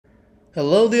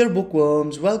Hello there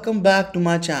bookworms, welcome back to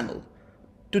my channel.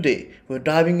 Today we're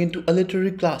diving into a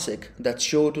literary classic that's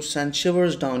sure to send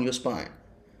shivers down your spine.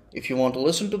 If you want to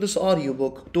listen to this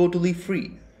audiobook totally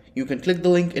free, you can click the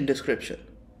link in description.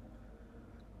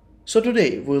 So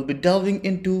today we'll be delving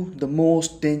into The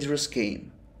Most Dangerous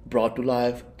Game, brought to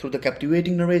life through the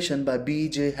captivating narration by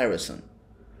B.J. Harrison.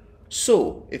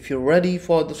 So, if you're ready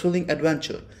for the thrilling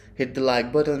adventure, hit the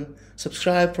like button,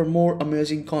 subscribe for more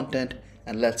amazing content,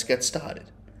 and let's get started.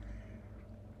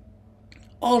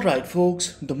 Alright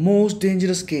folks, The Most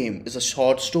Dangerous Game is a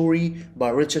short story by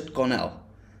Richard Connell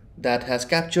that has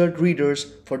captured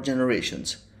readers for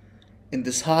generations. In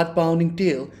this heart-pounding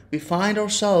tale, we find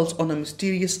ourselves on a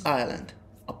mysterious island,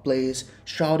 a place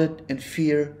shrouded in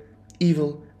fear,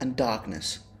 evil, and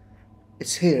darkness.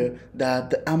 It's here that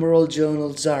the amoral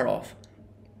General Zaroff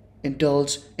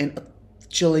indulges in a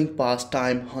chilling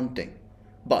pastime hunting.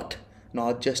 But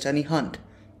not just any hunt.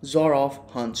 Zaroff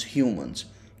hunts humans,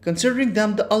 considering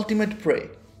them the ultimate prey.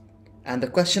 And the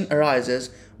question arises,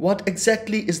 what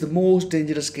exactly is the most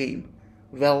dangerous game?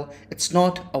 Well, it's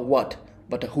not a what,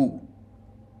 but a who.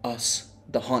 Us,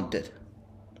 the haunted.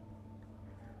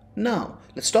 Now,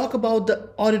 let's talk about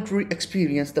the auditory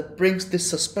experience that brings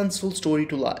this suspenseful story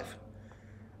to life.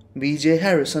 B.J.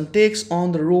 Harrison takes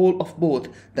on the role of both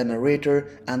the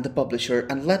narrator and the publisher,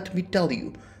 and let me tell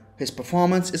you, his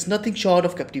performance is nothing short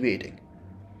of captivating.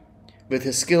 With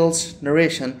his skills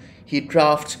narration, he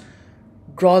draws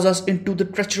us into the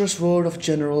treacherous world of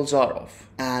General Zaroff,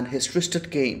 and his twisted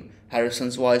game,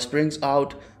 Harrison's voice brings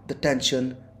out the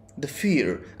tension, the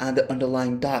fear, and the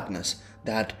underlying darkness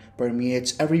that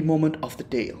permeates every moment of the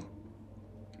tale.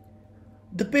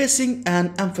 The pacing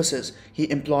and emphasis he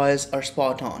employs are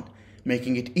spot on,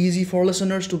 making it easy for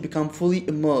listeners to become fully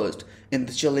immersed in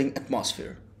the chilling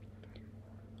atmosphere.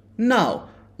 Now,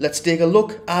 let's take a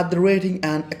look at the rating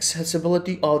and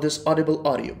accessibility of this Audible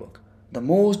audiobook. The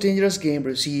Most Dangerous Game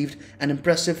received an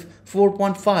impressive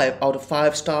 4.5 out of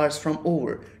 5 stars from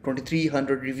over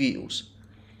 2,300 reviews.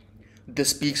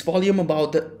 This speaks volume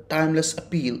about the timeless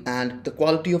appeal and the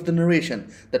quality of the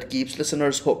narration that keeps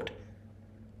listeners hooked.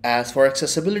 As for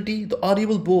accessibility, the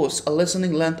Audible boasts a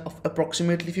listening length of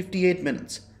approximately 58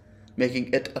 minutes,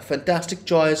 making it a fantastic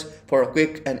choice for a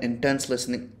quick and intense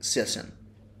listening session.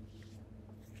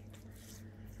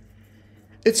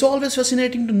 It's always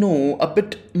fascinating to know a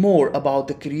bit more about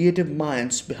the creative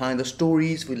minds behind the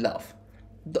stories we love.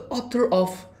 The author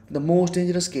of The Most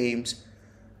Dangerous Games,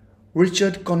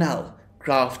 Richard Connell,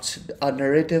 crafts a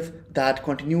narrative that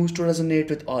continues to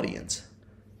resonate with audience.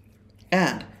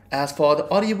 And as for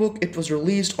the audiobook, it was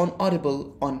released on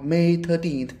Audible on May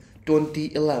 13th,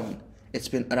 2011. It's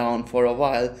been around for a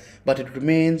while, but it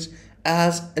remains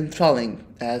as enthralling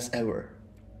as ever.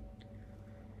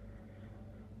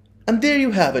 And there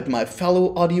you have it, my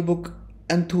fellow audiobook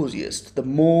enthusiasts. The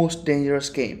Most Dangerous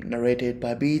Game, narrated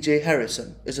by B.J.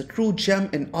 Harrison, is a true gem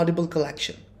in Audible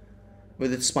collection.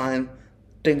 With its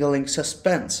spine-tingling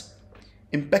suspense,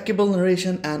 impeccable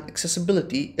narration, and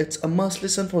accessibility, it's a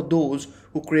must-listen for those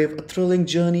who crave a thrilling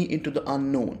journey into the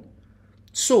unknown.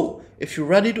 So, if you're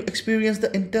ready to experience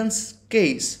the intense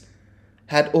case,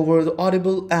 head over to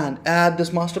Audible and add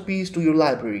this masterpiece to your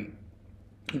library.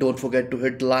 Don't forget to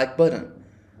hit the like button.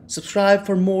 Subscribe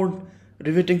for more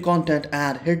riveting content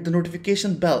and hit the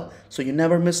notification bell so you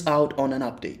never miss out on an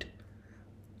update.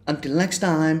 Until next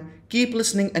time, keep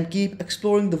listening and keep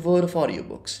exploring the world of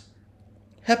audiobooks.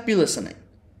 Happy listening!